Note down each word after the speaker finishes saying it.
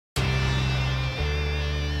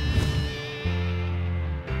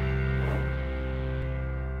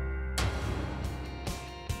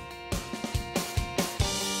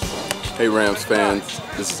Hey Rams fans,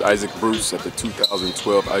 this is Isaac Bruce at the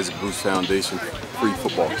 2012 Isaac Bruce Foundation Free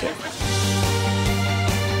Football Camp.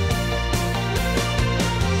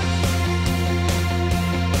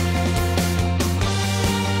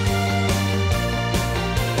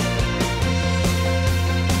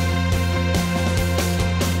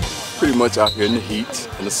 Pretty much out here in the heat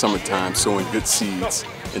in the summertime, sowing good seeds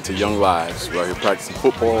into young lives. We're out here practicing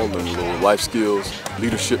football, learning little life skills,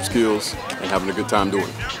 leadership skills, and having a good time doing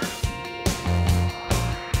it.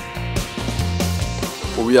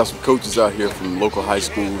 Well, we have some coaches out here from local high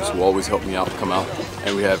schools who always help me out and come out.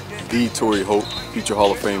 And we have the Torry Holt, future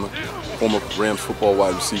Hall of Famer, former Rams football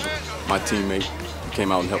wide receiver, my teammate, who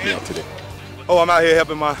came out and helped me out today. Oh, I'm out here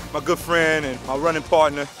helping my good friend and my running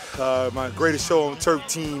partner, my greatest show on turf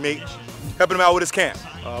teammate, helping him out with his camp.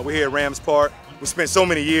 We're here at Rams Park. We spent so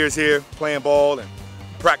many years here playing ball and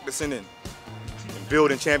practicing and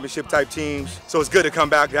building championship type teams. So it's good to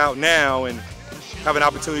come back out now and have an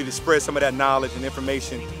opportunity to spread some of that knowledge and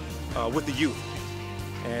information with the youth.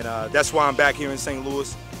 And that's why I'm back here in St.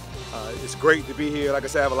 Louis. It's great to be here. Like I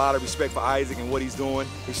said, I have a lot of respect for Isaac and what he's doing.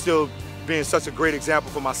 He's still being such a great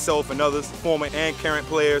example for myself and others, former and current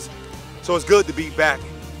players. So it's good to be back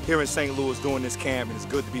here in St. Louis doing this camp, and it's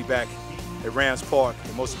good to be back at Rams Park.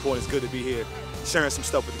 And most important, it's good to be here sharing some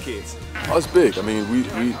stuff with the kids. Oh, it's big. I mean,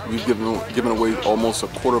 we've given away almost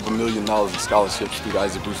 $250,000 in scholarships through the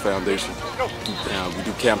Isaac Bruce Foundation. We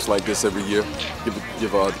do camps like this every year. Give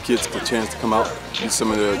the kids the chance to come out, meet some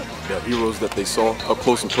of the heroes that they saw up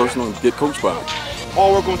close and personal, and get coached by them.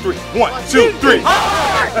 All work on three. 1, 2, 3.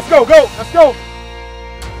 Let's go, go, let's go.